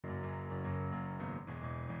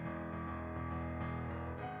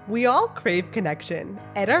We all crave connection.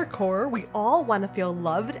 At our core, we all want to feel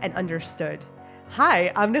loved and understood.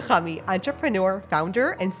 Hi, I'm Nechami, entrepreneur,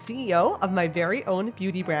 founder, and CEO of my very own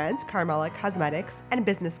beauty brand, Carmela Cosmetics, and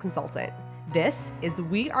business consultant. This is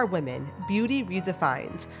We Are Women, Beauty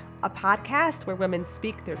Redefined, a podcast where women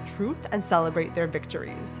speak their truth and celebrate their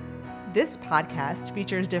victories. This podcast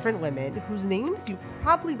features different women whose names you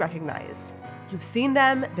probably recognize. You've seen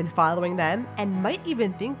them, been following them, and might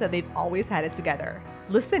even think that they've always had it together.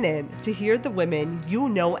 Listen in to hear the women you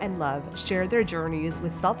know and love share their journeys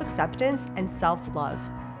with self-acceptance and self-love,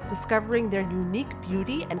 discovering their unique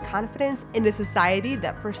beauty and confidence in a society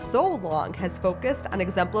that for so long has focused on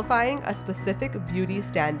exemplifying a specific beauty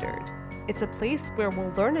standard. It's a place where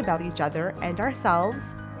we'll learn about each other and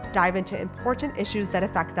ourselves, dive into important issues that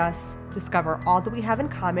affect us, discover all that we have in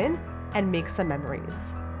common, and make some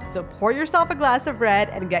memories. So pour yourself a glass of red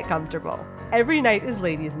and get comfortable. Every night is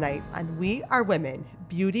Ladies' Night on We Are Women,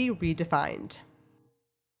 Beauty Redefined.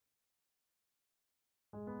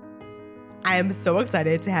 I am so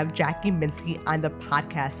excited to have Jackie Minsky on the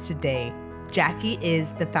podcast today. Jackie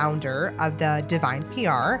is the founder of the Divine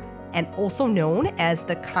PR and also known as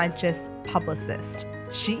the Conscious Publicist.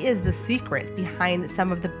 She is the secret behind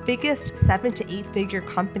some of the biggest 7 to 8 figure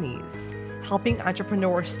companies, helping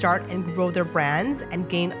entrepreneurs start and grow their brands and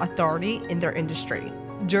gain authority in their industry.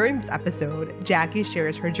 During this episode, Jackie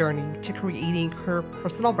shares her journey to creating her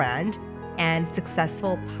personal brand and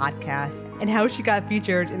successful podcast, and how she got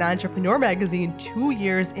featured in Entrepreneur Magazine 2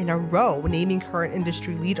 years in a row, naming her an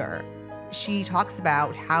industry leader. She talks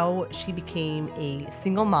about how she became a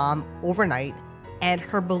single mom overnight and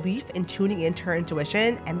her belief in tuning into her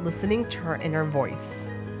intuition and listening to her inner voice.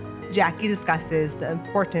 Jackie discusses the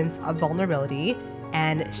importance of vulnerability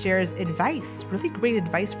and shares advice, really great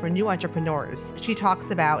advice for new entrepreneurs. She talks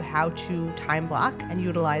about how to time block and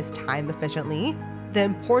utilize time efficiently, the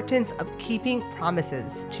importance of keeping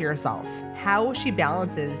promises to yourself, how she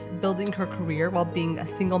balances building her career while being a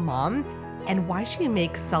single mom, and why she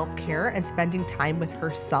makes self-care and spending time with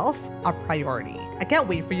herself a priority. I can't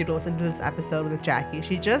wait for you to listen to this episode with Jackie.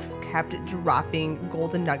 She just kept dropping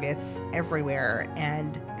golden nuggets everywhere,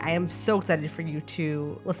 and I am so excited for you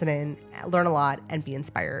to listen in, learn a lot, and be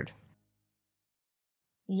inspired.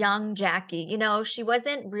 Young Jackie, she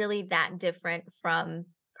wasn't really that different from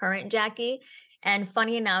current Jackie. And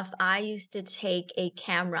funny enough, I used to take a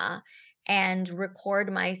camera and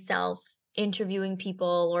record myself interviewing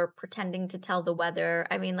people or pretending to tell the weather.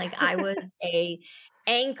 I mean, like I was a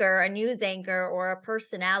news anchor or a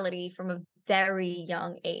personality from a very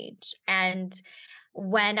young age. And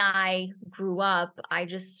when I grew up, I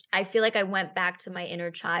feel like I went back to my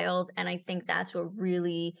inner child. And I think that's what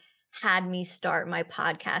really had me start my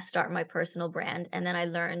podcast, start my personal brand. And then I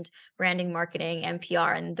learned branding, marketing, and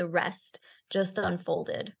PR, and the rest just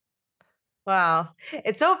unfolded. Wow.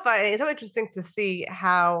 It's so funny. It's so interesting to see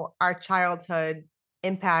how our childhood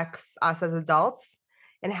impacts us as adults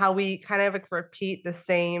and how we kind of like repeat the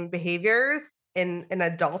same behaviors in an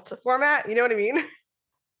adult format. You know what I mean?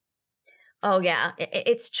 Oh, yeah.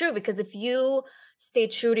 It's true because if you stay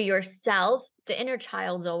true to yourself, the inner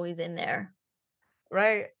child's always in there.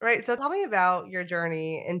 Right, right. So tell me about your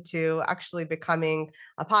journey into actually becoming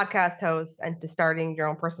a podcast host and to starting your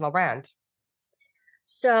own personal brand.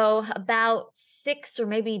 So, about 6 or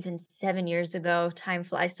maybe even 7 years ago, time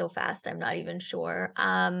flies so fast, I'm not even sure.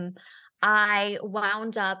 I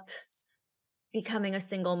wound up becoming a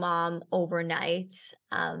single mom overnight,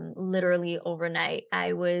 literally overnight.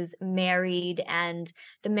 I was married and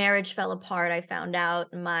the marriage fell apart. I found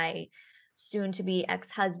out my soon to be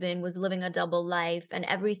ex-husband was living a double life and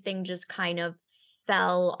everything just kind of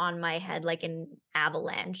fell on my head like an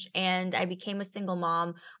avalanche. And I became a single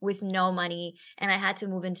mom with no money and I had to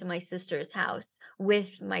move into my sister's house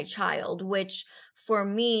with my child, which for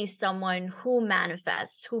me, someone who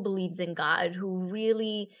manifests, who believes in God, who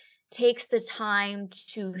really takes the time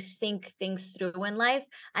to think things through in life.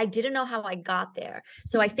 I didn't know how I got there.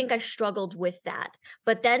 So I think I struggled with that.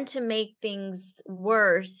 But then to make things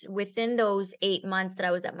worse, within those 8 months that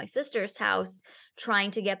I was at my sister's house,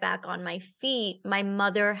 trying to get back on my feet, my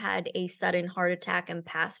mother had a sudden heart attack and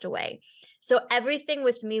passed away. So everything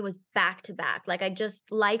with me was back to back. Like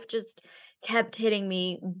life just kept hitting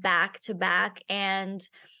me back to back. And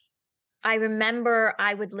I remember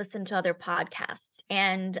I would listen to other podcasts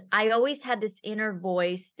and I always had this inner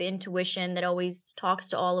voice, the intuition that always talks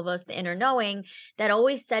to all of us, the inner knowing that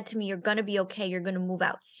always said to me, you're going to be okay. You're going to move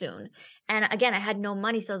out soon. And again, I had no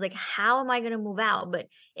money. So I was like, how am I going to move out? But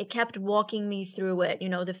it kept walking me through it,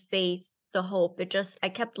 the faith, the hope. I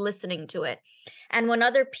kept listening to it. And when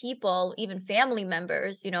other people, even family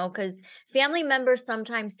members, because family members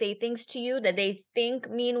sometimes say things to you that they think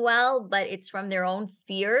mean well, but it's from their own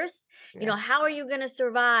fears. Yeah. How are you going to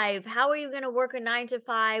survive? How are you going to work a 9 to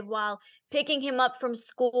 5 while picking him up from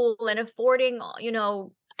school and affording,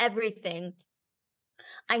 everything?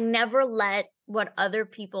 I never let what other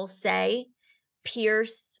people say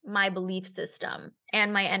pierce my belief system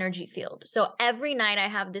and my energy field. So every night I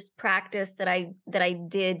have this practice that I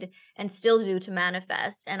did and still do to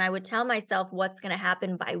manifest, and I would tell myself what's going to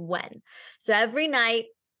happen by when. So every night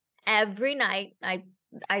I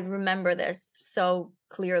remember this so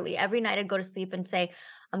clearly. Every night I'd go to sleep and say,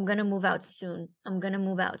 I'm going to move out soon. I'm going to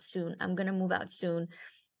move out soon. I'm going to move out soon.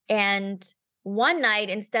 And one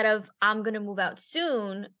night, instead of I'm going to move out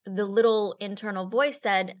soon, the little internal voice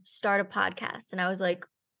said, start a podcast. And I was like,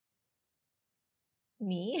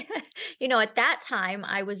 me? At that time,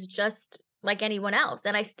 I was just like anyone else.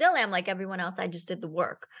 And I still am like everyone else. I just did the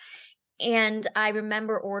work. And I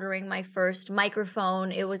remember ordering my first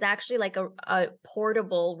microphone. It was actually like a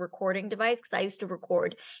portable recording device because I used to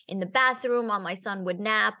record in the bathroom while my son would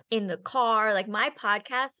nap, in the car. Like my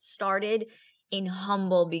podcast started in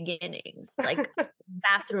humble beginnings, like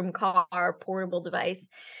bathroom car, portable device.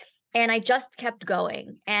 And I just kept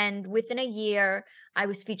going. And within a year, I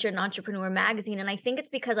was featured in Entrepreneur Magazine. And I think it's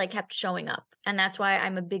because I kept showing up. And that's why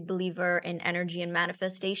I'm a big believer in energy and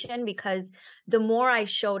manifestation, because the more I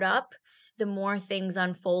showed up, the more things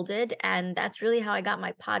unfolded. And that's really how I got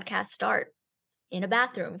my podcast start, in a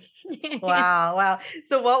bathroom. Wow. Wow.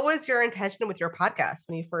 So what was your intention with your podcast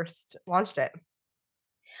when you first launched it?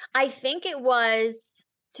 I think it was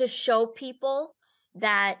to show people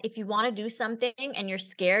that if you want to do something and you're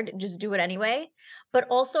scared, just do it anyway. But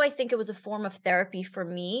also, I think it was a form of therapy for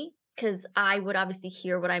me, because I would obviously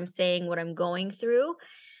hear what I'm saying, what I'm going through.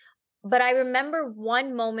 But I remember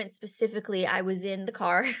one moment specifically, I was in the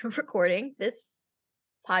car recording this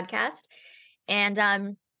podcast. And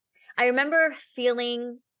I remember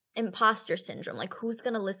feeling imposter syndrome, like who's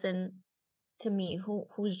going to listen to me?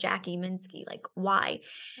 Who's Jackie Minsky? Like, why?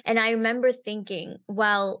 And I remember thinking,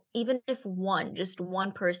 well, even if just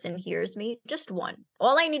one person hears me, just one.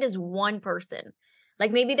 All I need is one person.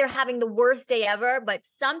 Like maybe they're having the worst day ever, but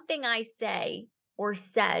something I say or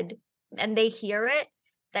said and they hear it,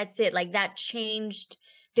 that's it. Like that changed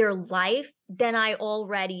their life, then I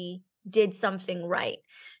already did something right.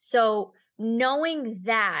 So knowing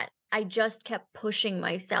that, I just kept pushing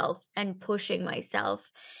myself and pushing myself.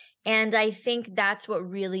 And I think that's what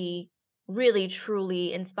really, really,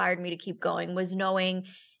 truly inspired me to keep going, was knowing,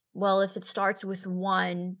 well, if it starts with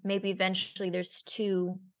one, maybe eventually there's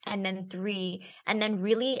two and then three, and then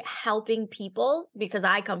really helping people, because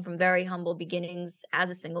I come from very humble beginnings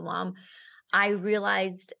as a single mom. I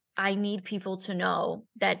realized I need people to know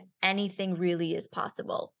that anything really is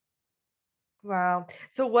possible. Wow.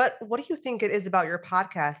 So what do you think it is about your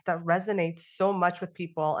podcast that resonates so much with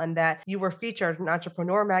people and that you were featured in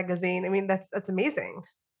Entrepreneur Magazine? I mean, that's amazing.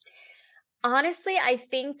 Honestly, I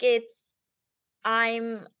think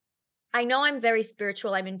I'm I know I'm very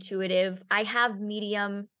spiritual, I'm intuitive. I have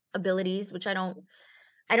medium abilities, which I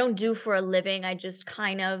don't do for a living. I just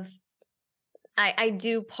kind of I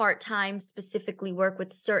do part-time specifically work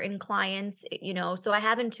with certain clients, so I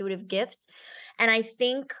have intuitive gifts. And I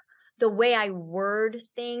think the way I word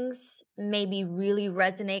things maybe really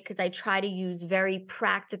resonate, because I try to use very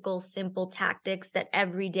practical, simple tactics that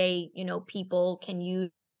everyday, people can use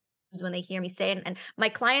when they hear me say it. And my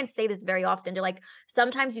clients say this very often. They're like,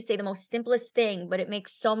 sometimes you say the most simplest thing, but it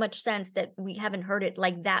makes so much sense that we haven't heard it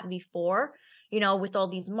like that before, with all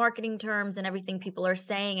these marketing terms and everything people are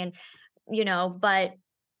saying. And but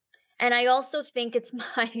and I also think it's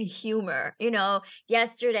my humor.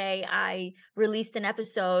 Yesterday I released an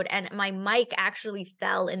episode and my mic actually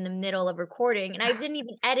fell in the middle of recording and I didn't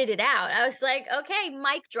even edit it out. I was like, okay,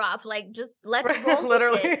 mic drop, like just let's Right. roll with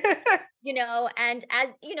it. Literally. And as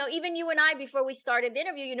even you and I, before we started the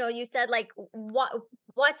interview, you said like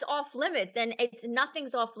what's off limits, and it's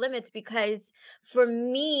nothing's off limits, because for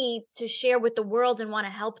me to share with the world and want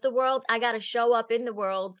to help the world, I got to show up in the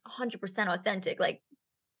world 100% authentic. Like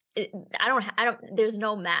it, I don't there's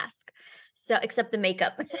no mask, so except the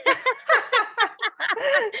makeup. you know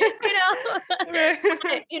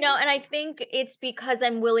Right. and I think it's because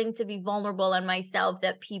I'm willing to be vulnerable on myself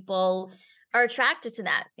that people are attracted to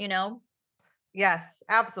that. Yes,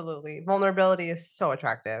 absolutely. Vulnerability is so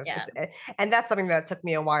attractive. Yeah. And that's something that took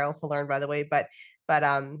me a while to learn, by the way. But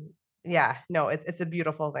yeah, no, it's a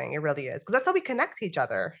beautiful thing. It really is, because that's how we connect to each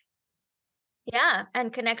other. Yeah,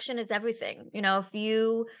 and connection is everything. If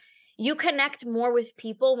you connect more with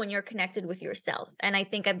people when you're connected with yourself. And I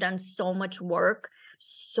think I've done so much work,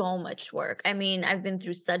 so much work. I mean, I've been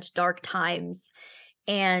through such dark times,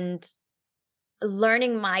 and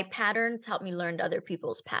learning my patterns helped me learn other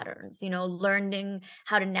people's patterns. Learning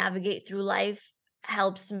how to navigate through life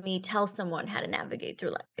helps me tell someone how to navigate through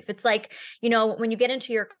life. It's like, when you get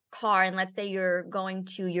into your car and let's say you're going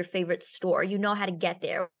to your favorite store, you know how to get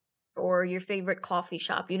there, or your favorite coffee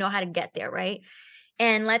shop, you know how to get there, right?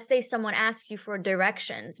 And let's say someone asks you for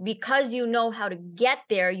directions, because you know how to get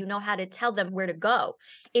there, you know how to tell them where to go.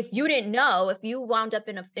 If you didn't know, if you wound up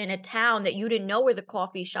in a town that you didn't know where the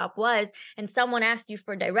coffee shop was, and someone asked you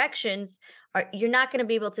for directions, you're not going to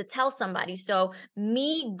be able to tell somebody. So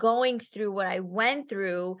me going through what I went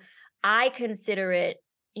through, I consider it,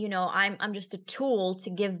 I'm just a tool to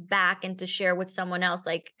give back and to share with someone else.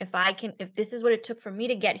 Like, if this is what it took for me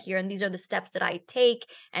to get here, and these are the steps that I take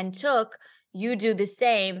and took, you do the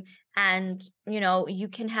same, and you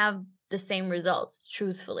can have the same results,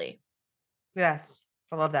 truthfully. Yes,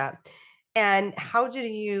 I love that. And how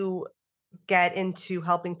did you get into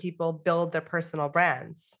helping people build their personal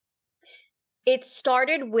brands? It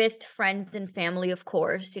started with friends and family, of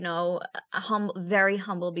course, very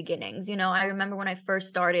humble beginnings. I remember when I first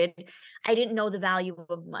started, I didn't know the value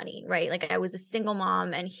of money, right? Like, I was a single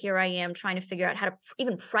mom, and here I am trying to figure out how to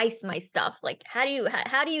even price my stuff. Like, how do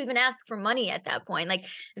you even ask for money at that point? Like,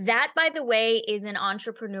 that, by the way, is an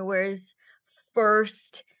entrepreneur's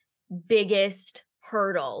first biggest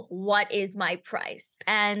hurdle. What is my price?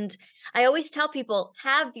 And I always tell people,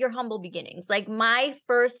 have your humble beginnings. Like, my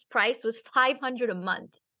first price was 500 a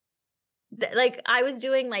month. Like, I was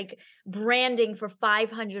doing like branding for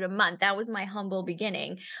 500 a month. That was my humble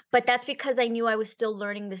beginning. But that's because I knew I was still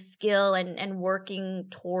learning the skill and working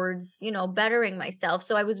towards, bettering myself.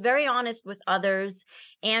 So I was very honest with others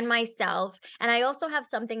and myself. And I also have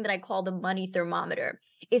something that I call the money thermometer.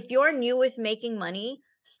 If you're new with making money,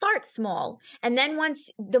 start small. And then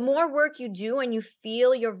the more work you do and you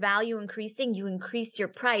feel your value increasing, you increase your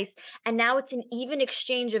price. And now it's an even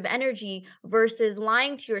exchange of energy versus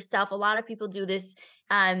lying to yourself. A lot of people do this.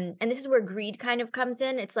 And this is where greed kind of comes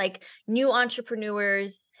in. It's like new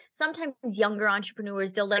entrepreneurs, sometimes younger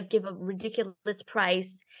entrepreneurs, they'll like give a ridiculous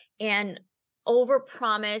price and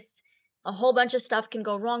overpromise. A whole bunch of stuff can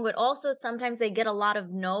go wrong, but also sometimes they get a lot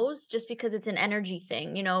of no's just because it's an energy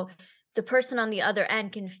thing. The person on the other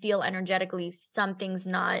end can feel energetically something's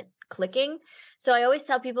not clicking. So I always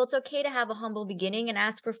tell people it's okay to have a humble beginning and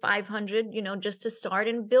ask for 500, just to start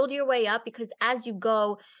and build your way up, because as you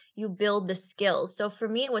go, you build the skills. So for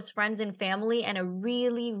me, it was friends and family and a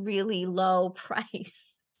really, really low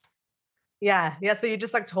price. Yeah. Yeah. So you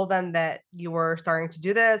just like told them that you were starting to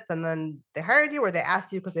do this and then they hired you, or they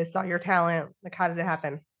asked you because they saw your talent. Like, how did it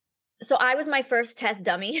happen? So I was my first test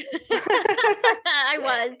dummy. I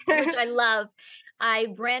was, which I love. I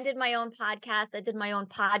branded my own podcast. I did my own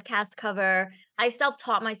podcast cover. I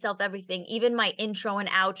self-taught myself everything, even my intro and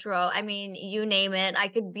outro. I mean, you name it. I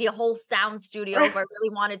could be a whole sound studio if I really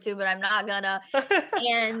wanted to, but I'm not gonna.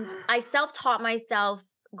 And I self-taught myself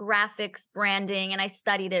graphics, branding, and I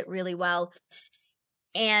studied it really well.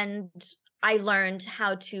 And I learned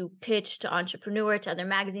how to pitch to Entrepreneur, to other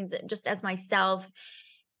magazines, just as myself.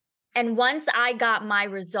 And once I got my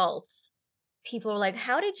results, people were like,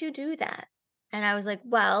 "How did you do that?" And I was like,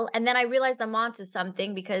 "Well," and then I realized I'm onto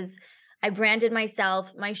something because I branded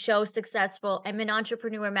myself, my show's successful. I'm in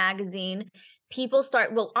Entrepreneur Magazine.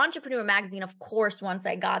 Entrepreneur Magazine, of course, once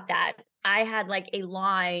I got that, I had like a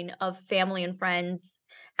line of family and friends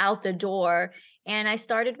out the door. And I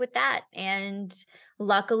started with that. And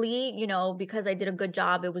luckily, because I did a good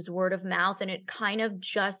job, it was word of mouth, and it kind of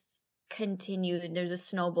just continued. There's a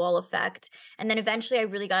snowball effect. And then eventually I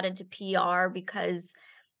really got into PR because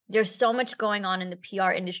there's so much going on in the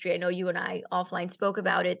PR industry. I know you and I offline spoke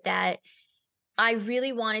about it, that I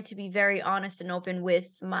really wanted to be very honest and open with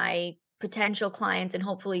my potential clients and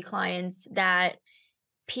hopefully clients that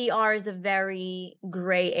PR is a very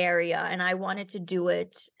gray area, and I wanted to do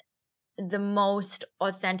it the most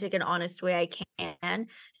authentic and honest way I can.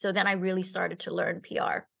 So then I really started to learn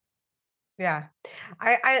PR. Yeah.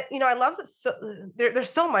 I love there's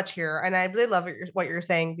so much here, and I really love what you're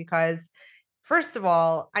saying, because first of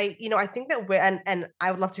all, I think that and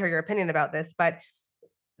I would love to hear your opinion about this, but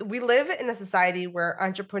we live in a society where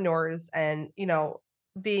entrepreneurs and,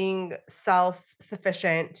 being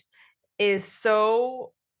self-sufficient is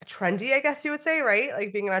so trendy, I guess you would say, right?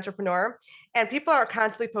 Like being an entrepreneur. And people are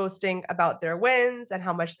constantly posting about their wins and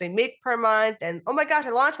how much they make per month. And oh my gosh, I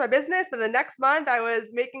launched my business, and the next month I was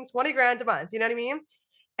making 20 grand a month. You know what I mean?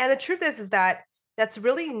 And the truth is that that's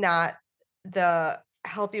really not the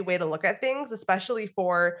healthy way to look at things, especially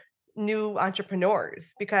for new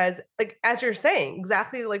entrepreneurs. Because, like, as you're saying,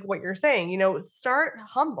 exactly like what you're saying, start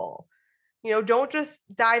humble. Don't just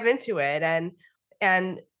dive into it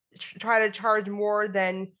and try to charge more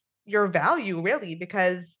than your value, really,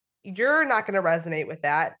 because you're not going to resonate with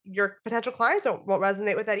that. Your potential clients won't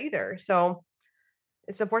resonate with that either. So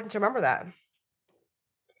it's important to remember that.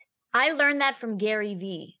 I learned that from Gary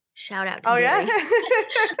V. Shout out to Oh yeah. Gary.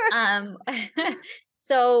 Um,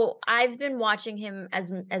 so I've been watching him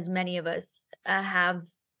as many of us have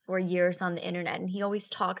for years on the internet, and he always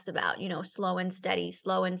talks about, slow and steady,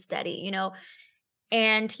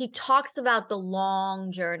 and he talks about the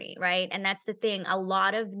long journey, right? And that's the thing. A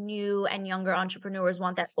lot of new and younger entrepreneurs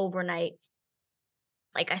want that overnight.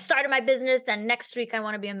 Like, I started my business and next week I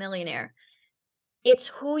want to be a millionaire. It's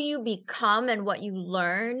who you become and what you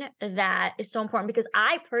learn that is so important, because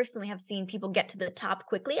I personally have seen people get to the top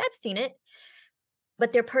quickly. I've seen it,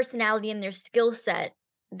 but their personality and their skill set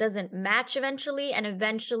doesn't match eventually. And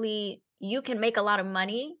eventually you can make a lot of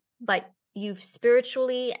money, but you've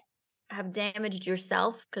spiritually have damaged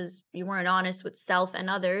yourself because you weren't honest with self and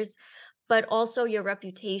others, but also your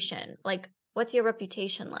reputation. Like, what's your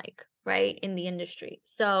reputation like, right, in the industry?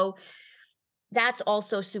 So that's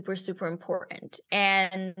also super, super important.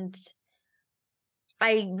 And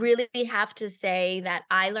I really have to say that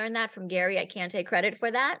I learned that from Gary. I can't take credit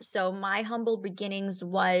for that. So my humble beginnings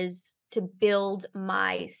was to build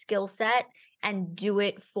my skill set and do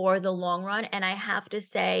it for the long run. And I have to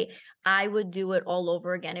say, I would do it all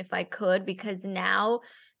over again if I could, because now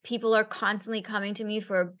people are constantly coming to me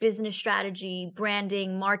for business strategy,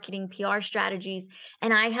 branding, marketing, PR strategies.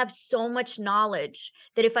 And I have so much knowledge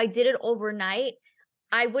that if I did it overnight,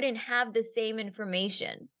 I wouldn't have the same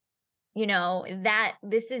information. That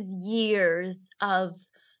this is years of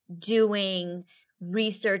doing,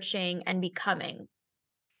 researching, and becoming.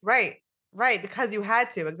 Right. Right, because you had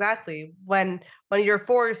to. Exactly. When you're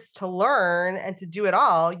forced to learn and to do it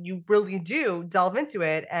all, you really do delve into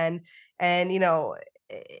it, and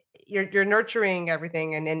you're nurturing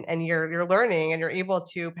everything, and you're learning, and you're able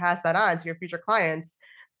to pass that on to your future clients.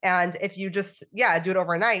 And if you just do it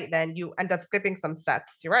overnight, then you end up skipping some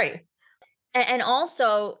steps. You're right. And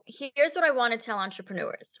also, here's what I want to tell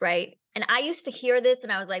entrepreneurs, right? And I used to hear this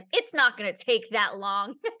and I was like, it's not going to take that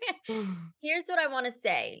long. Here's what I want to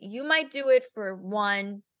say. You might do it for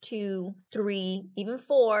 1, 2, 3, even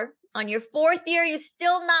 4. On your 4th year, you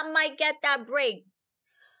still not might get that break.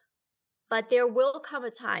 But there will come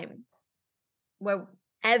a time where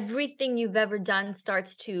everything you've ever done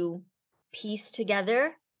starts to piece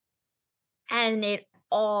together, and it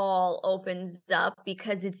all opens up,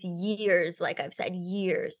 because it's years, like I've said,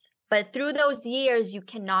 years. But through those years, you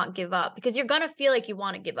cannot give up, because you're going to feel like you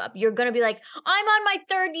want to give up. You're going to be like, I'm on my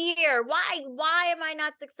 3rd year. Why am I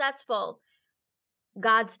not successful?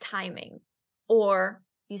 God's timing. Or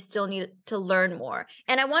you still need to learn more.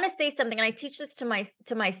 And I want to say something, and I teach this to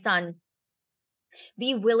my son.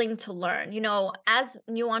 Be willing to learn. As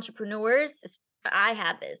new entrepreneurs, I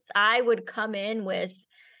had this. I would come in with,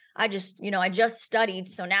 I just studied,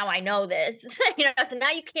 so now I know this. So now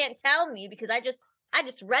you can't tell me, because I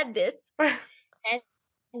just read this. And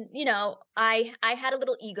I had a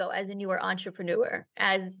little ego as a newer entrepreneur,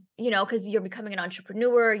 because you're becoming an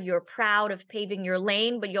entrepreneur, you're proud of paving your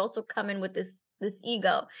lane, but you also come in with this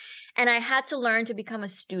ego. And I had to learn to become a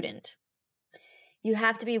student. You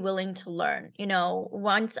have to be willing to learn.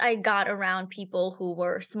 Once I got around people who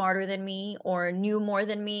were smarter than me or knew more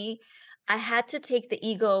than me, I had to take the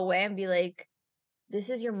ego away and be like,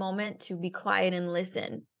 this is your moment to be quiet and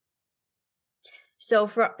listen. So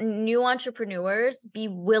for new entrepreneurs, be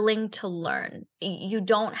willing to learn. You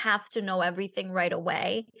don't have to know everything right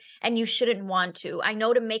away, and you shouldn't want to. I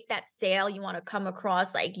know to make that sale, you want to come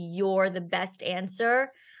across like you're the best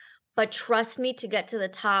answer. But trust me, to get to the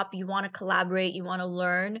top, you want to collaborate, you want to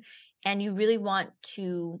learn, and you really want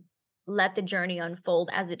to let the journey unfold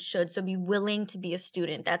as it should. So be willing to be a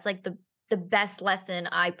student. That's like the best lesson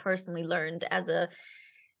I personally learned as a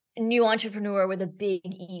new entrepreneur with a big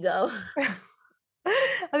ego.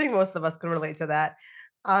 I think most of us could relate to that.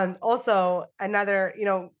 Also, another,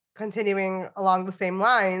 continuing along the same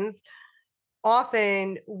lines,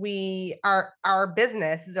 often our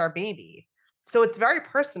business is our baby. So it's very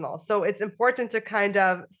personal. So it's important to kind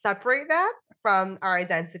of separate that from our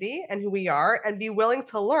identity and who we are, and be willing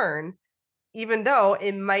to learn, even though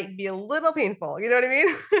it might be a little painful. You know what I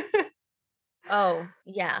mean? Oh,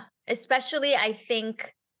 yeah. Especially, I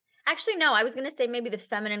think Actually, no, I was gonna say maybe the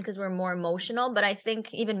feminine because we're more emotional, but I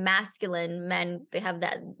think even masculine men, they have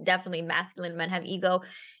that definitely masculine men have ego.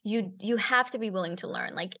 You have to be willing to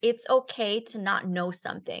learn. Like it's okay to not know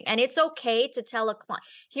something. And it's okay to tell a client.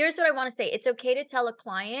 Here's what I want to say. It's okay to tell a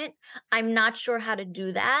client, I'm not sure how to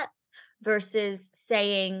do that, versus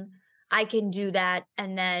saying I can do that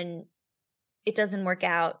and then it doesn't work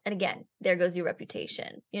out. And again, there goes your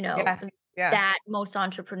reputation, Yeah. Yeah. that most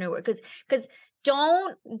entrepreneur, because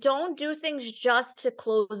don't do things just to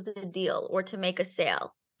close the deal or to make a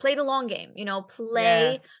sale. Play the long game,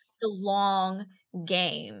 play Yes. the long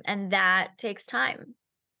game. And that takes time.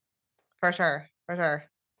 For sure. For sure.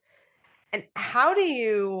 And how do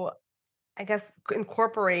you, I guess,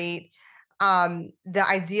 incorporate the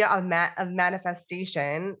idea of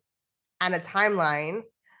manifestation and a timeline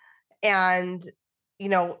and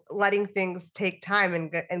letting things take time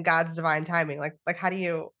and God's divine timing? Like how do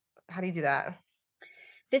you do that?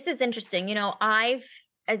 This is interesting.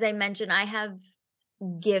 As I mentioned, I have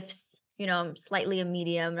gifts. I'm slightly a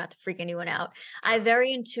medium, not to freak anyone out. I have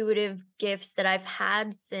very intuitive gifts that I've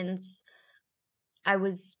had since I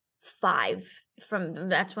was 5. From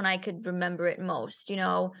That's when I could remember it most.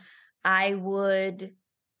 I would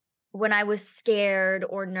when I was scared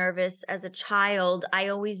or nervous as a child, I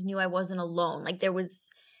always knew I wasn't alone. Like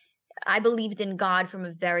I believed in God from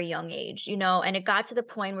a very young age, and it got to the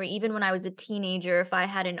point where even when I was a teenager, if I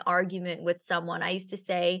had an argument with someone, I used to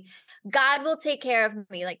say, God will take care of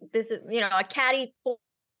me. Like this is, a catty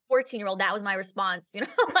 14-year-old, that was my response.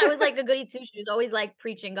 I was like a goody two shoes, always like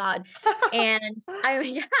preaching God. And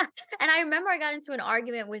yeah. And I remember I got into an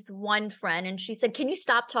argument with one friend and she said, can you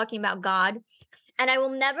stop talking about God? And I will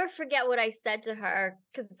never forget what I said to her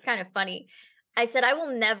because it's kind of funny. I said, I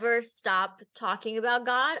will never stop talking about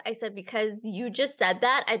God. I said, because you just said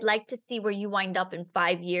that, I'd like to see where you wind up in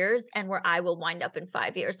 5 years and where I will wind up in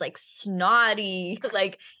 5 years. Like snotty,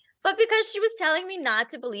 but because she was telling me not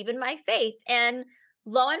to believe in my faith. And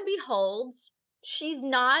lo and behold, she's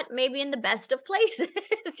not maybe in the best of places,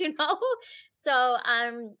 So,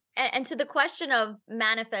 and to the question of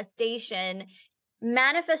manifestation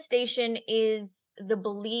is the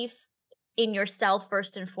belief in yourself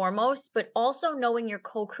first and foremost, but also knowing you're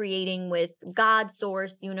co-creating with God,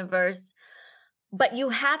 source, universe. But you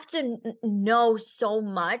have to know so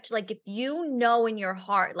much. Like if you know in your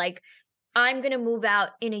heart, like I'm going to move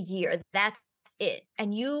out in a year, that's it.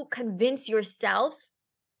 And you convince yourself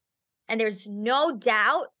and there's no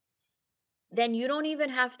doubt, then you don't even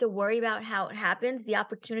have to worry about how it happens. The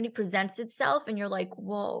opportunity presents itself and you're like,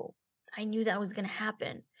 whoa, I knew that was going to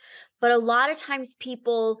happen. But a lot of times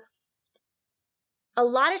people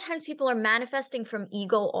are manifesting from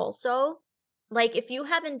ego also. Like if you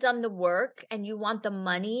haven't done the work and you want the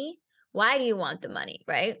money, why do you want the money,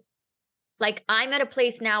 right? Like I'm at a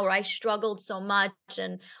place now where I struggled so much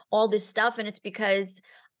and all this stuff. And it's because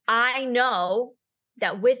I know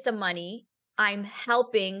that with the money, I'm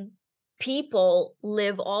helping people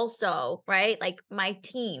live also, right? Like my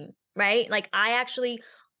team, right? Like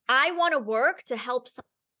I want to work to help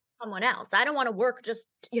someone else. I don't want to work just,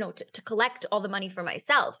 to collect all the money for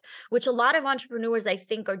myself, which a lot of entrepreneurs, I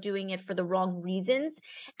think, are doing it for the wrong reasons.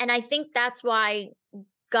 And I think that's why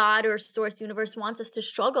God or source universe wants us to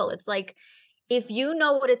struggle. It's like, if you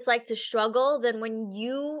know what it's like to struggle, then when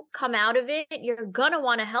you come out of it, you're going to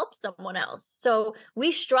want to help someone else. So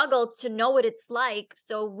we struggle to know what it's like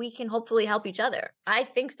so we can hopefully help each other. I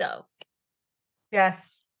think so.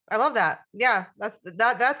 Yes. I love that. Yeah, that's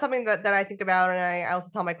something that I think about, and I also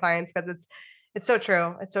tell my clients because it's so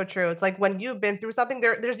true. It's so true. It's like when you've been through something,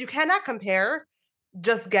 there's you cannot compare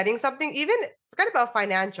just getting something. Even forget about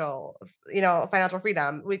financial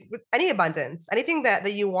freedom. With any abundance, anything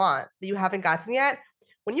that you want that you haven't gotten yet,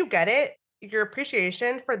 when you get it, your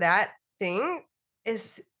appreciation for that thing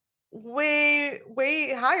is way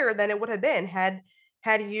higher than it would have been had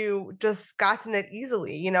you just gotten it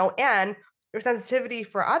easily. And your sensitivity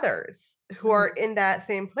for others who are in that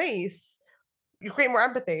same place, you create more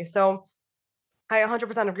empathy. So I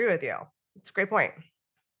 100% agree with you. It's a great point.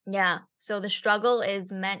 Yeah. So the struggle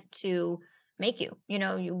is meant to make you,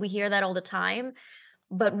 we hear that all the time,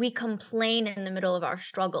 but we complain in the middle of our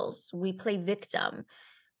struggles. We play victim,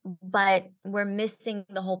 but we're missing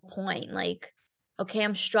the whole point. Like, okay,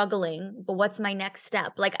 I'm struggling, but what's my next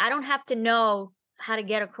step? Like, I don't have to know how to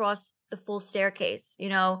get across the full staircase,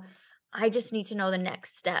 I just need to know the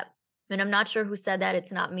next step. And I'm not sure who said that.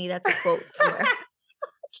 It's not me. That's a quote somewhere.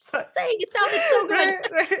 Just saying, it sounded so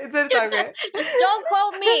good. Right. It did sound great. Just don't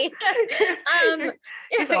quote me.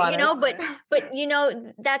 Just honest. But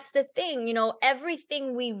that's the thing,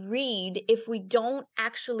 everything we read, if we don't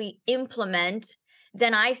actually implement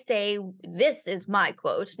then I say, this is my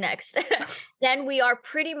quote next. Then we are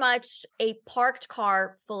pretty much a parked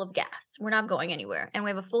car full of gas. We're not going anywhere. And we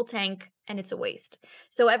have a full tank and it's a waste.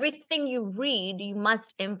 So everything you read, you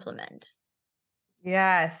must implement.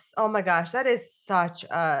 Yes. Oh my gosh, that is such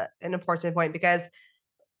an important point because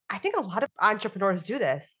I think a lot of entrepreneurs do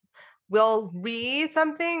this. We'll read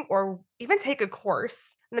something or even take a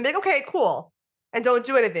course and then be like, okay, cool, and don't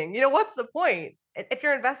do anything. You know, what's the point? If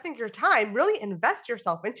you're investing your time, really invest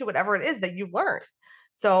yourself into whatever it is that you've learned.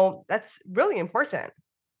 So that's really important.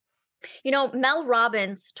 Mel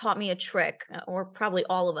Robbins taught me a trick, or probably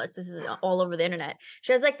all of us. This is all over the internet.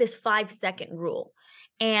 She has like this 5-second rule.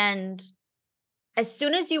 And as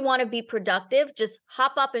soon as you want to be productive, just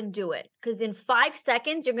hop up and do it. Because in 5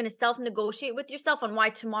 seconds, you're going to self negotiate with yourself on why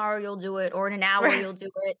tomorrow you'll do it or in an hour Right. you'll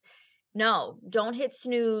do it. No, don't hit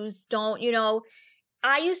snooze. Don't.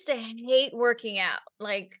 I used to hate working out,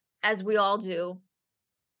 like, as we all do.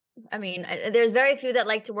 I mean, there's very few that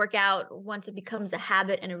like to work out once it becomes a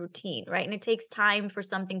habit and a routine, right? And it takes time for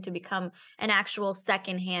something to become an actual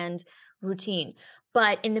secondhand routine.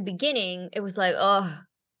 But in the beginning, it was like, oh,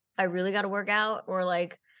 I really got to work out, or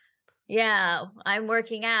like, yeah, I'm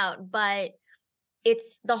working out. But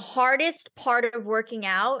it's the hardest part of working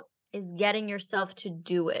out is getting yourself to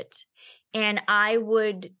do it. And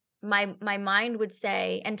my mind would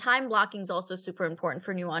say, and time blocking is also super important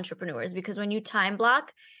for new entrepreneurs, because when you time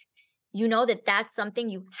block, you know that that's something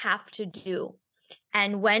you have to do.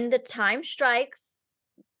 And when the time strikes,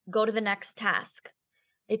 go to the next task.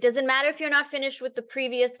 It doesn't matter if you're not finished with the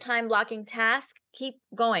previous time blocking task, keep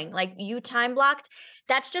going. Like, you time blocked,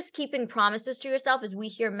 that's just keeping promises to yourself, as we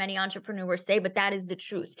hear many entrepreneurs say, but that is the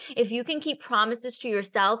truth. If you can keep promises to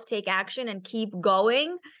yourself, take action, and keep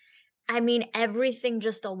going, I mean, everything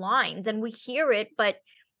just aligns. And we hear it, but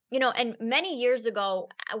and many years ago,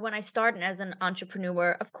 when I started as an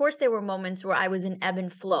entrepreneur, of course, there were moments where I was in ebb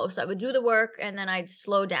and flow. So I would do the work and then I'd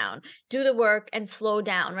slow down, do the work and slow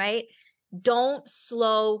down, right? Don't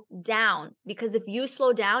slow down, because if you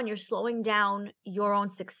slow down, you're slowing down your own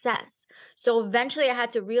success. So eventually I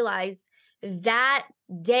had to realize that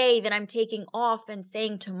day that I'm taking off and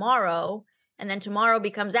saying tomorrow, and then tomorrow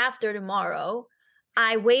becomes after tomorrow,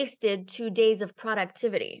 I wasted 2 days of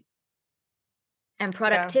productivity. And Yeah,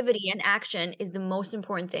 productivity and action is the most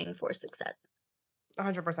important thing for success.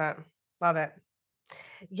 100%. Love it.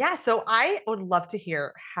 Yeah, so I would love to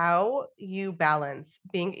hear how you balance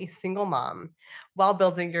being a single mom while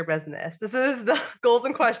building your business. This is the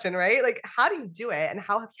golden question, right? Like, how do you do it, and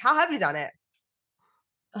how have you done it?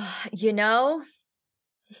 You know,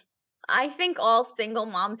 I think all single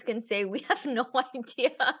moms can say we have no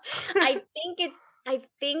idea. I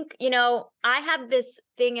have this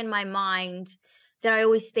thing in my mind that I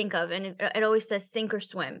always think of, and it always says sink or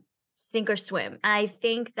swim, sink or swim. I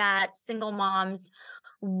think that single moms,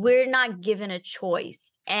 we're not given a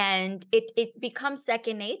choice, and it becomes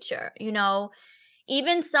second nature.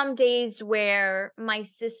 Even some days where my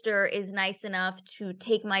sister is nice enough to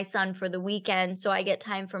take my son for the weekend so I get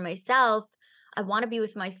time for myself, I want to be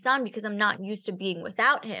with my son because I'm not used to being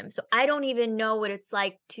without him. So I don't even know what it's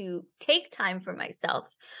like to take time for myself,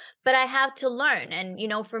 but I have to learn.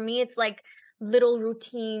 And, for me, it's like little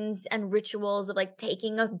routines and rituals of like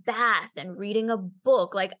taking a bath and reading a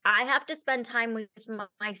book. Like, I have to spend time with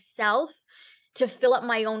myself to fill up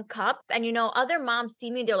my own cup. And other moms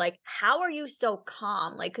see me, they're like, how are you so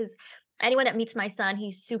calm? Like, because anyone that meets my son,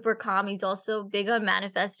 he's super calm. He's also big on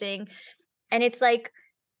manifesting. And it's like,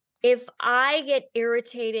 if I get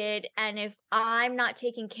irritated and if I'm not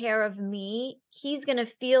taking care of me, he's going to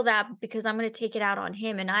feel that because I'm going to take it out on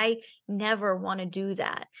him. And I never want to do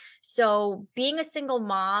that. So, being a single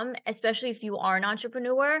mom, especially if you are an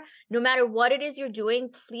entrepreneur, no matter what it is you're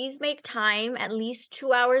doing, please make time at least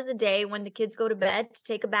 2 hours a day when the kids go to bed to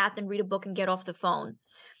take a bath and read a book and get off the phone.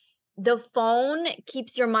 The phone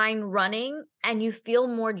keeps your mind running and you feel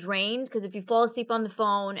more drained, because if you fall asleep on the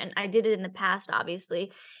phone, and I did it in the past,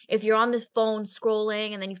 obviously, if you're on this phone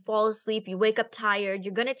scrolling and then you fall asleep, you wake up tired,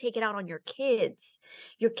 you're going to take it out on your kids.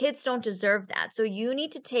 Your kids don't deserve that. So you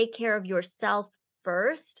need to take care of yourself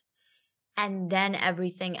first and then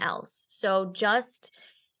everything else. So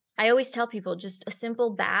I always tell people, just a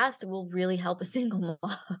simple bath will really help a single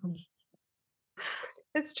mom.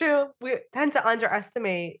 It's true. We tend to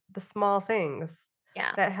underestimate the small things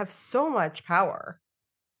Yeah. that have so much power.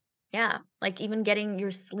 Yeah, like even getting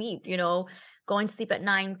your sleep, going to sleep at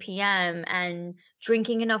 9 p.m. and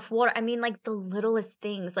drinking enough water. I mean, like the littlest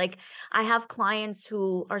things. Like I have clients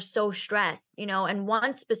who are so stressed, and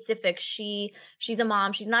one specific, she's a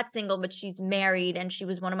mom. She's not single, but she's married, and she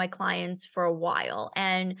was one of my clients for a while.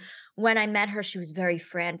 And when I met her, she was very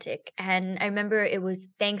frantic. And I remember it was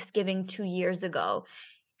Thanksgiving 2 years ago,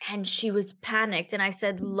 and she was panicked. And I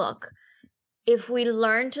said, look, if we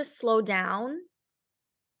learn to slow down,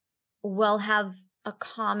 we'll have a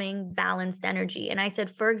calming, balanced energy. And I said,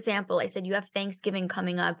 for example, I said, you have Thanksgiving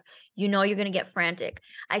coming up. You're going to get frantic.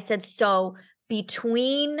 I said, so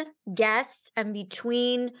between guests and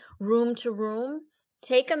between room to room,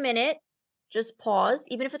 take a minute, just pause,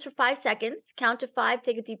 even if it's for 5 seconds, count to 5,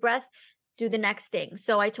 take a deep breath, do the next thing.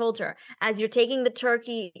 So I told her, as you're taking the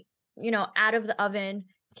turkey, out of the oven,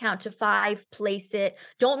 count to 5, place it.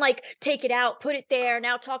 Don't like take it out, put it there.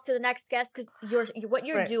 Now talk to the next guest, because what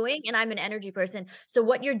you're Right. doing, and I'm an energy person. So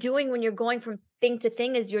what you're doing when you're going from thing to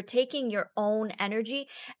thing is you're taking your own energy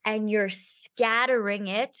and you're scattering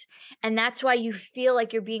it. And that's why you feel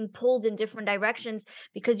like you're being pulled in different directions,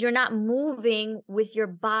 because you're not moving with your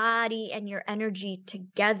body and your energy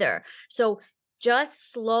together. So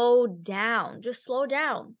just slow down. Just slow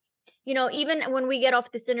down. Even when we get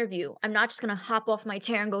off this interview, I'm not just going to hop off my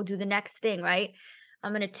chair and go do the next thing, right?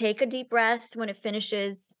 I'm going to take a deep breath when it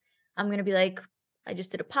finishes. I'm going to be like, I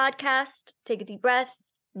just did a podcast, take a deep breath.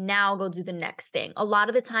 Now I'll go do the next thing. A lot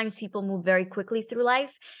of the times people move very quickly through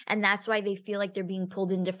life, and that's why they feel like they're being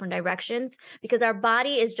pulled in different directions, because our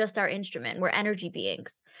body is just our instrument. We're energy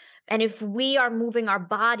beings. And if we are moving our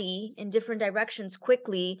body in different directions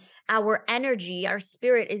quickly, our energy, our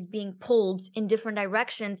spirit is being pulled in different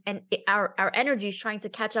directions, and our energy is trying to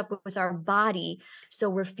catch up with our body. So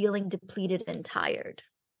we're feeling depleted and tired.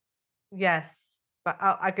 Yes, but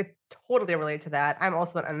I could totally relate to that. I'm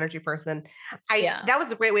also an energy person. Yeah. That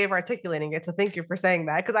was a great way of articulating it. So thank you for saying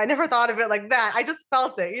that, because I never thought of it like that. I just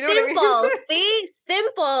felt it. You know what I Simple. mean? See,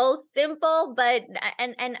 simple, but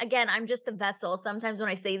and again, I'm just a vessel. Sometimes when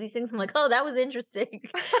I say these things, I'm like, oh, that was interesting.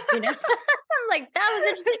 I'm like, that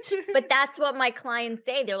was interesting. But that's what my clients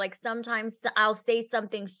say. They're like, sometimes I'll say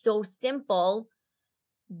something so simple,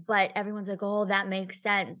 but everyone's like, oh, that makes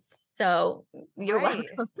sense. So you're Right.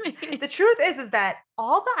 welcome. The truth is that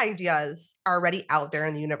all the ideas are already out there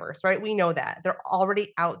in the universe, right? We know that they're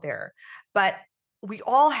already out there, but we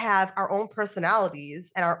all have our own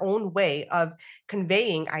personalities and our own way of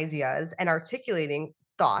conveying ideas and articulating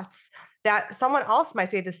thoughts, that someone else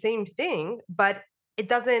might say the same thing, but it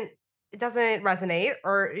doesn't resonate,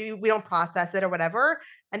 or we don't process it or whatever.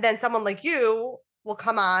 And then someone like you will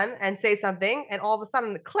come on and say something, and all of a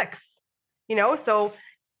sudden it clicks, So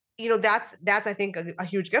that's I think a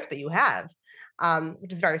huge gift that you have,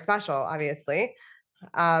 which is very special, obviously.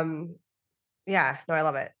 Um, yeah, no, I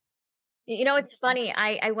love it. It's funny.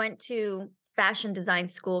 I went to fashion design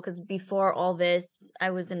school because before all this,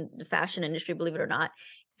 I was in the fashion industry, believe it or not.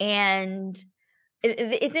 And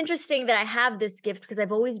it's interesting that I have this gift, because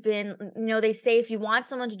I've always been, they say if you want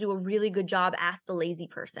someone to do a really good job, ask the lazy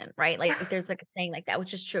person, right? Like there's like a saying like that,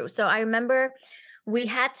 which is true. So I remember we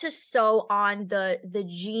had to sew on the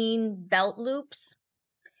jean belt loops.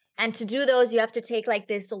 And to do those, you have to take like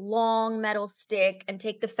this long metal stick and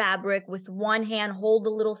take the fabric with one hand, hold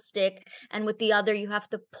the little stick, and with the other, you have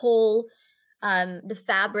to pull the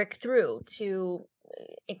fabric through to,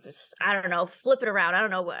 I don't know, flip it around. I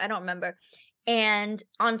don't know. I don't remember. And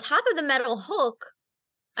on top of the metal hook,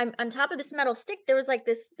 I'm on top of this metal stick, there was like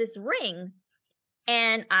this ring.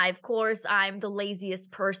 And of course, I'm the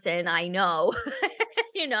laziest person I know,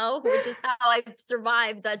 which is how I've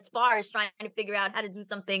survived thus far, is trying to figure out how to do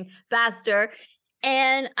something faster.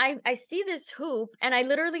 And I see this hoop, and I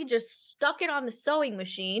literally just stuck it on the sewing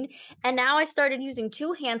machine. And now I started using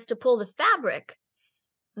two hands to pull the fabric.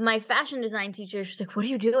 My fashion design teacher, she's like, what are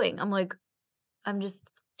you doing? I'm like, I'm just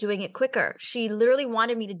doing it quicker. She literally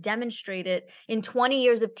wanted me to demonstrate it. In 20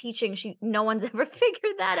 years of teaching, no one's ever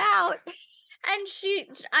figured that out. And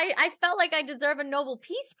I felt like I deserve a Nobel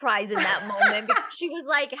Peace Prize in that moment, because she was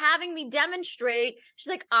like having me demonstrate. She's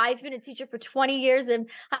like, I've been a teacher for 20 years and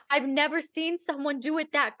I've never seen someone do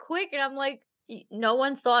it that quick. And I'm like, no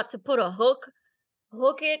one thought to put a hook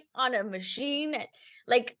it on a machine.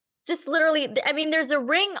 Like, just literally, I mean, there's a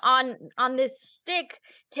ring on this stick.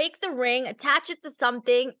 Take the ring, attach it to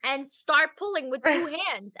something, and start pulling with two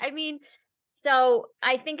hands. I mean, so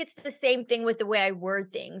I think it's the same thing with the way I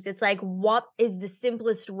word things. It's like, what is the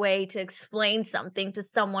simplest way to explain something to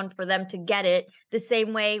someone for them to get it? The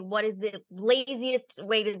same way, what is the laziest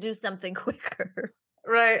way to do something quicker?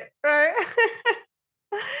 Right.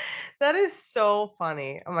 That is so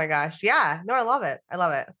funny. Oh my gosh. Yeah. No, I love it. I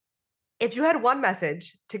love it. If you had one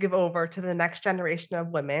message to give over to the next generation of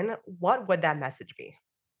women, what would that message be?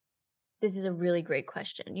 This is a really great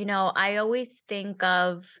question. I always think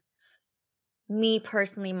of me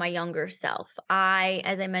personally, my younger self.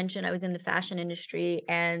 As I mentioned, I was in the fashion industry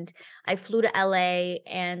and I flew to LA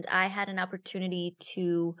and I had an opportunity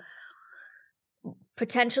to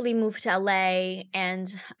potentially move to LA,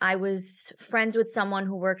 and I was friends with someone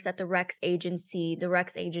who works at the Rex agency. The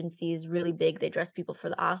Rex agency is really big. They dress people for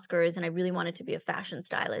the Oscars, and I really wanted to be a fashion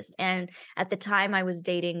stylist. And at the time I was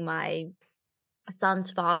dating my son's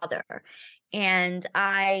father. And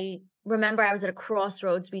I remember I was at a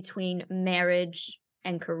crossroads between marriage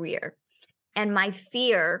and career. And my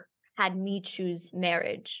fear had me choose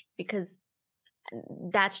marriage because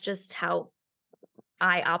that's just how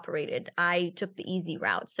I operated. I took the easy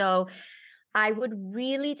route. So I would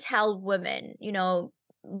really tell women,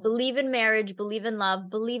 believe in marriage, believe in love,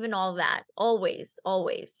 believe in all that. Always,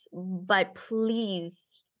 always. But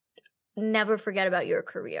please never forget about your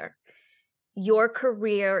career. Your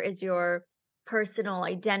career is your personal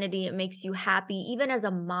identity. It makes you happy, even as a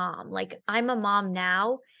mom. Like, I'm a mom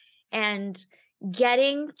now, and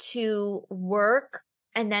getting to work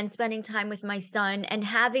and then spending time with my son and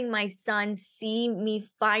having my son see me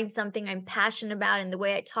find something I'm passionate about, and the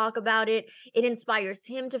way I talk about it, it inspires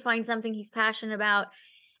him to find something he's passionate about.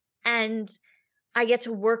 And I get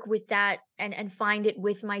to work with that and find it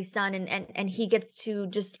with my son, and he gets to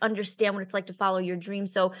just understand what it's like to follow your dream.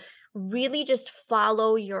 So really just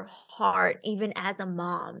follow your heart, even as a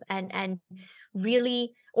mom, and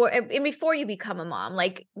really, and before you become a mom,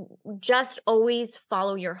 like, just always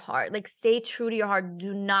follow your heart. Like, stay true to your heart.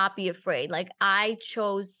 Do not be afraid. Like, I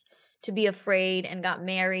chose to be afraid and got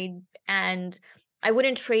married, and I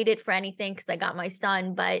wouldn't trade it for anything because I got my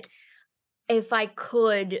son. But if I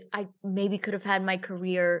could, I maybe could have had my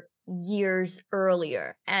career years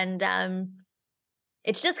earlier. And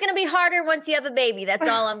it's just gonna be harder once you have a baby. That's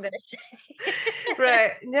all I'm gonna say.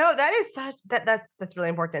 Right. No, that is that's really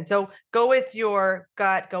important. So go with your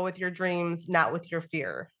gut, go with your dreams, not with your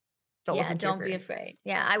fear. Don't Yeah, listen to your don't be fear. afraid.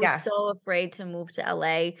 Yeah, I was Yeah. so afraid to move to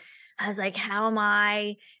LA. I was like, how am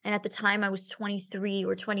I? And at the time I was 23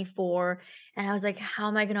 or 24. And I was like, how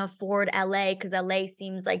am I going to afford LA? Because LA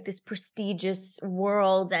seems like this prestigious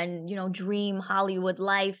world and, dream Hollywood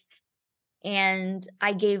life. And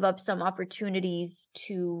I gave up some opportunities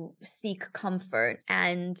to seek comfort.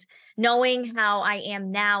 And knowing how I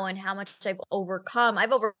am now and how much I've overcome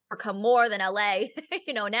more than LA,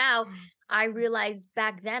 now I realized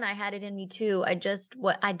back then I had it in me too. I just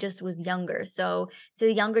was younger. So to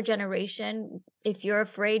the younger generation, if you're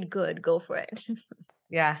afraid, good, go for it.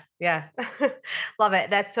 Yeah. Yeah. Love it.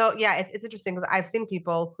 That's so, yeah, it's interesting because I've seen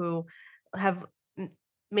people who have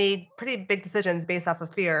made pretty big decisions based off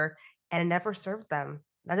of fear, and it never serves them.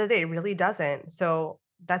 At the end of the day, it really doesn't. So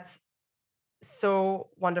that's so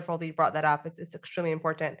wonderful that you brought that up. It's extremely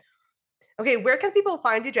important. Okay, where can people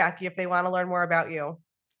find you, Jackie, if they want to learn more about you?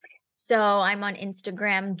 So I'm on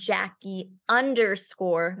Instagram, Jackie_Minsky.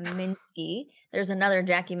 There's another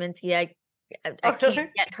Jackie Minsky. I Oh, can't really?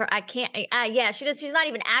 get her. I can't. Yeah, she's not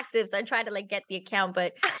even active. So I tried to get the account,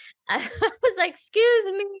 but I was like,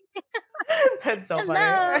 "Excuse me, That's so funny.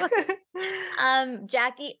 hello."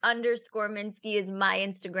 Jackie_Minsky is my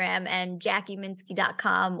Instagram, and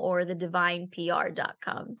JackieMinsky.com or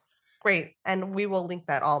thedivinepr.com. Great. And we will link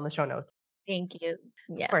that all in the show notes. Thank you.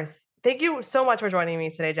 Of Yeah. course. Thank you so much for joining me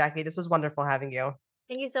today, Jackie. This was wonderful having you.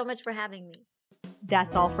 Thank you so much for having me.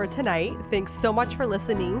 That's all for tonight. Thanks so much for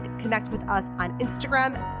listening. Connect with us on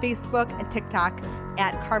Instagram, Facebook, and TikTok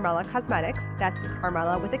at Carmela Cosmetics. That's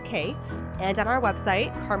Carmela with a K. And on our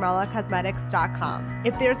website, carmelacosmetics.com.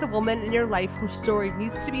 If there's a woman in your life whose story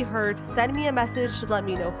needs to be heard, send me a message to let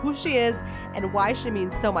me know who she is and why she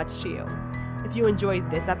means so much to you. If you enjoyed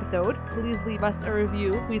this episode, please leave us a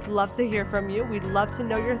review. We'd love to hear from you. We'd love to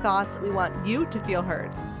know your thoughts. We want you to feel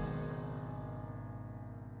heard.